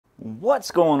What's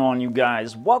going on, you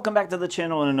guys? Welcome back to the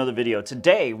channel in another video.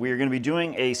 Today we are going to be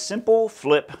doing a simple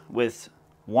flip with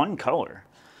one color.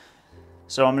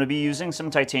 So I'm going to be using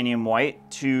some titanium white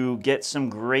to get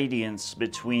some gradients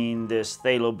between this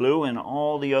phthalo blue and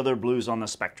all the other blues on the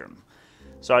spectrum.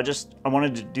 So I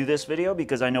wanted to do this video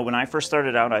because I know when I first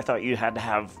started out I thought you had to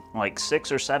have like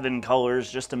 6 or 7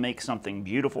 colors just to make something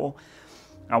beautiful.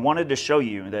 I wanted to show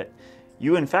you that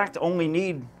you in fact only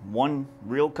need one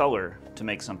real color to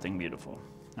make something beautiful.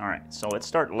 All right, so let's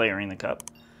start layering the cup.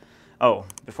 Oh,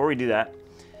 before we do that,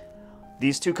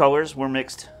 these two colors were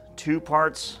mixed 2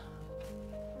 parts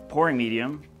pouring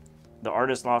medium, the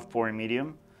Artist Loft pouring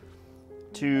medium,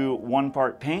 to 1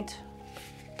 part paint.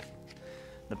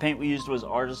 The paint we used was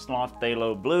Artist Loft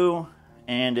Phthalo Blue,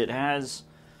 and it has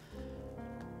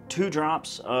 2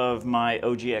 drops of my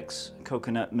OGX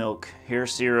coconut milk hair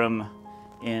serum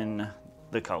in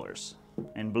the colors,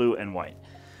 in blue and white.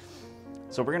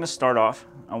 So we're going to start off.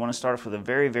 I want to start off with a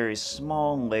very, very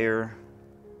small layer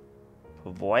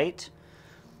of white.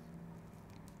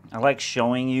 I like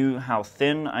showing you how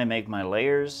thin I make my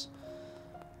layers.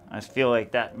 I feel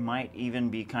like that might even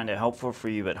be kind of helpful for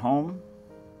you at home.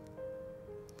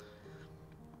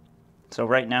 So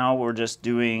right now we're just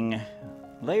doing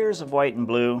layers of white and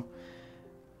blue,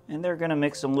 and they're going to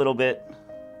mix a little bit,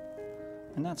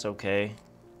 and that's okay.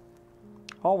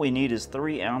 All we need is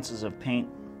 3 ounces of paint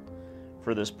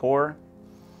for this pour,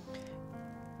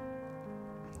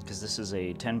 because this is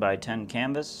a 10 by 10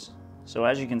 canvas. So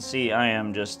as you can see, I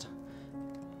am just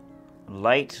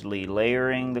lightly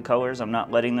layering the colors. I'm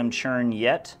not letting them churn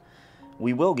yet.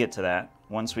 We will get to that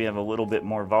once we have a little bit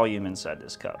more volume inside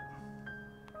this cup.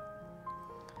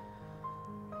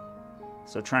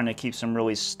 So trying to keep some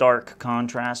really stark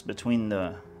contrast between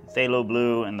the phthalo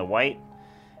blue and the white.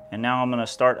 And now I'm going to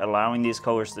start allowing these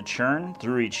colors to churn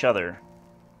through each other.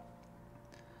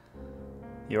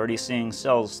 You're already seeing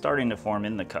cells starting to form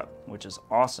in the cup, which is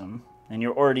awesome. And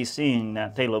you're already seeing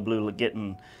that phthalo blue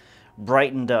getting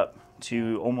brightened up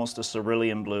to almost a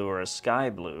cerulean blue or a sky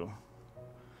blue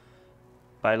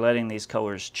by letting these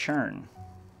colors churn.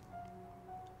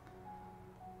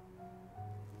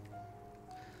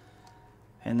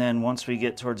 And then once we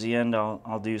get towards the end,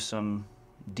 I'll do some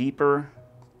deeper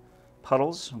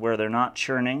puddles where they're not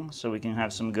churning, so we can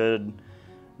have some good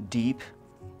deep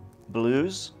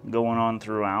blues going on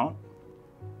throughout.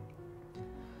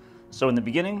 So in the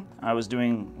beginning I was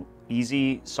doing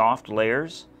easy soft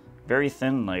layers, very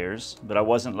thin layers, but I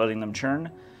wasn't letting them churn.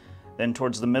 Then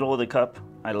towards the middle of the cup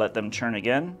I let them churn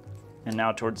again, and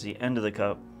now towards the end of the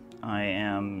cup I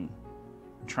am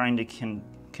trying to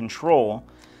control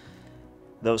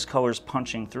those colors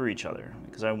punching through each other,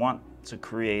 because I want to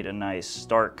create a nice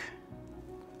stark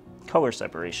color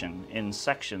separation in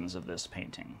sections of this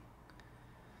painting.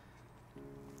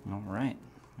 All right,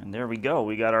 and there we go.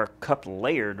 We got our cup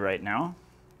layered right now.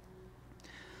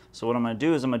 So what I'm going to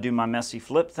do is I'm going to do my messy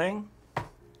flip thing,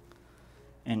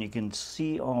 and you can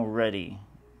see already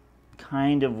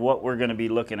kind of what we're going to be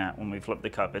looking at when we flip the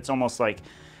cup. It's almost like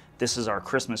this is our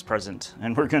Christmas present,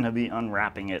 and we're going to be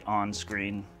unwrapping it on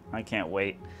screen. I can't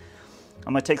wait.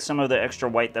 I'm going to take some of the extra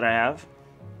white that I have,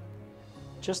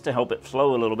 just to help it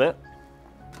flow a little bit.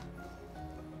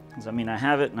 Because I mean, I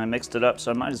have it and I mixed it up,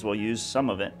 so I might as well use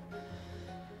some of it.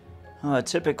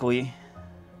 Typically,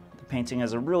 the painting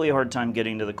has a really hard time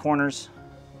getting to the corners,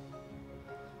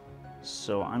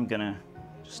 so I'm gonna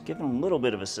just give it a little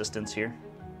bit of assistance here.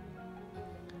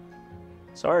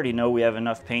 So I already know we have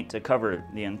enough paint to cover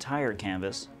the entire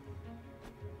canvas.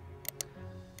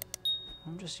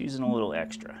 I'm just using a little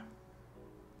extra.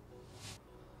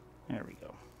 There we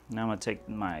go. Now I'm going to take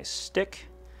my stick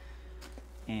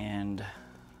and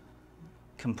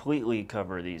completely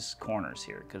cover these corners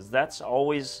here, because that's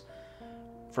always,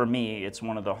 for me, it's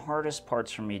one of the hardest parts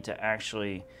for me to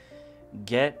actually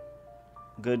get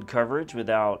good coverage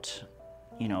without,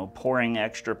 you know, pouring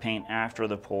extra paint after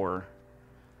the pour.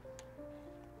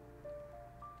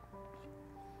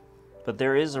 But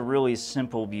there is a really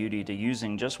simple beauty to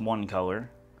using just one color.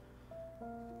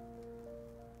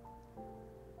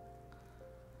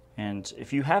 And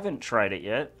if you haven't tried it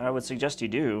yet, I would suggest you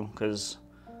do, because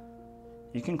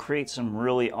you can create some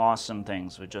really awesome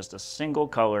things with just a single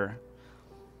color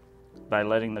by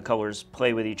letting the colors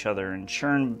play with each other and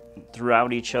churn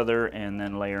throughout each other and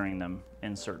then layering them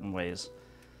in certain ways.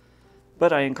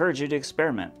 But I encourage you to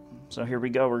experiment. So here we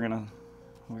go. We're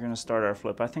gonna start our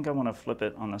flip. I think I want to flip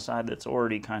it on the side that's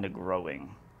already kind of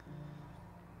growing.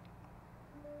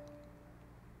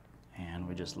 And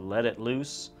we just let it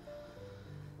loose.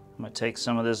 I'm going to take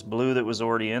some of this blue that was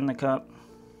already in the cup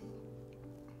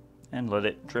and let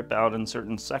it drip out in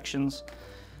certain sections.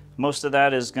 I'm most of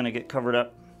that is going to get covered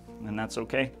up, and that's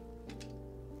okay.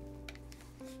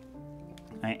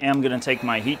 I am going to take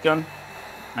my heat gun.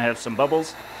 I have some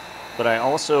bubbles, but I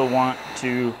also want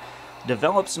to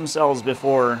develop some cells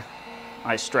before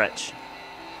I stretch.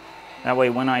 That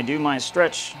way when I do my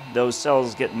stretch, those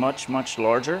cells get much, much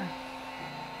larger.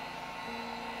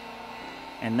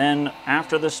 And then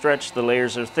after the stretch, the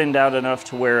layers are thinned out enough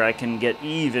to where I can get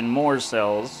even more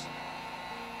cells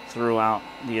throughout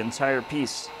the entire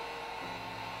piece.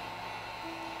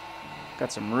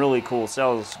 Got some really cool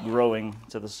cells growing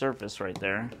to the surface right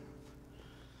there.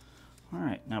 All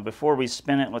right, now before we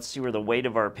spin it, let's see where the weight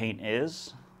of our paint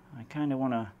is. I kind of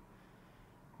want to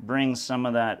bring some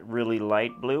of that really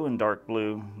light blue and dark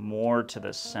blue more to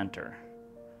the center.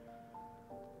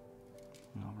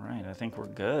 All right, I think we're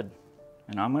good.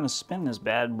 And I'm going to spin this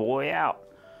bad boy out.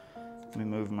 Let me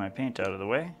move my paint out of the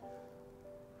way.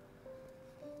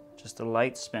 Just a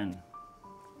light spin.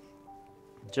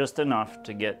 Just enough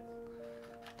to get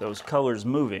those colors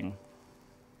moving.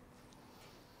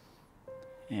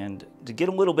 And to get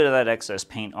a little bit of that excess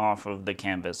paint off of the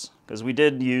canvas, because we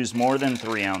did use more than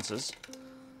 3 ounces.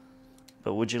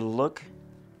 But would you look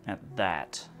at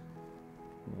that?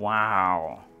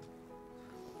 Wow.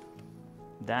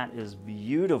 That is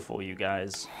beautiful, you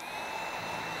guys.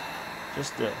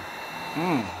 Just the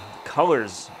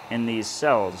colors in these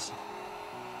cells.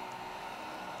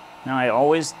 Now I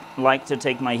always like to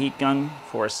take my heat gun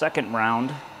for a second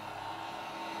round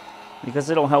because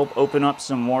it'll help open up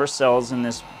some more cells in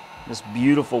this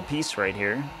beautiful piece right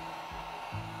here.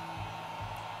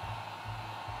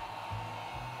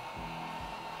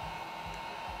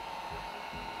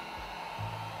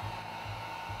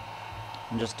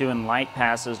 I'm just doing light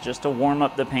passes just to warm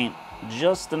up the paint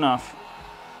just enough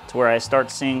to where I start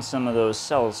seeing some of those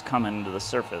cells coming to the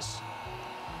surface.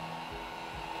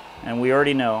 And we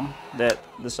already know that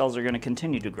the cells are going to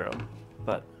continue to grow,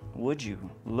 but would you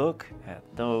look at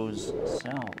those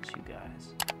cells, you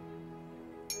guys?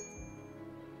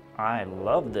 I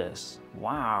love this.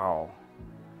 Wow.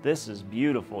 This is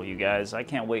beautiful, you guys. I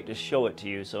can't wait to show it to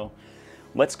you. So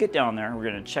let's get down there. We're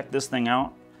going to check this thing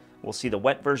out. We'll see the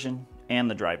wet version and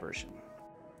the dry version.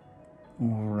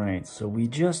 All right, so we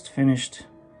just finished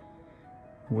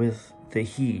with the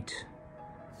heat.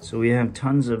 So we have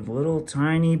tons of little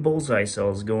tiny bullseye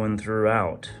cells going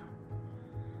throughout.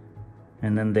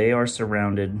 And then they are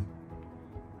surrounded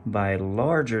by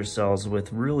larger cells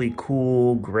with really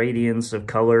cool gradients of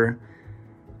color,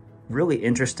 really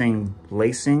interesting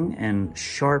lacing, and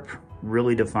sharp,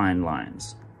 really defined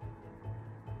lines.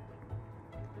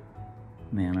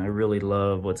 Man, I really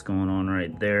love what's going on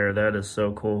right there. That is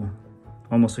so cool.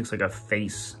 Almost looks like a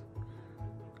face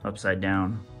upside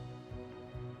down.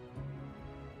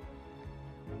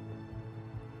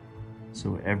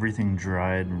 So everything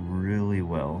dried really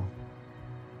well.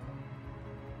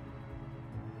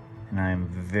 And I'm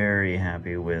very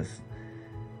happy with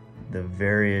the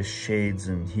various shades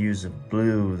and hues of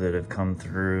blue that have come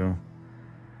through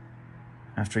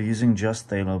after using just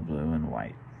phthalo blue and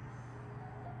white.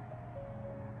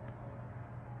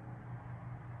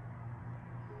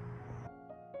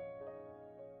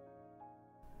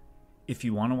 If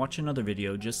you want to watch another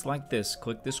video just like this,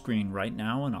 click the screen right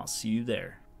now and I'll see you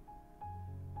there.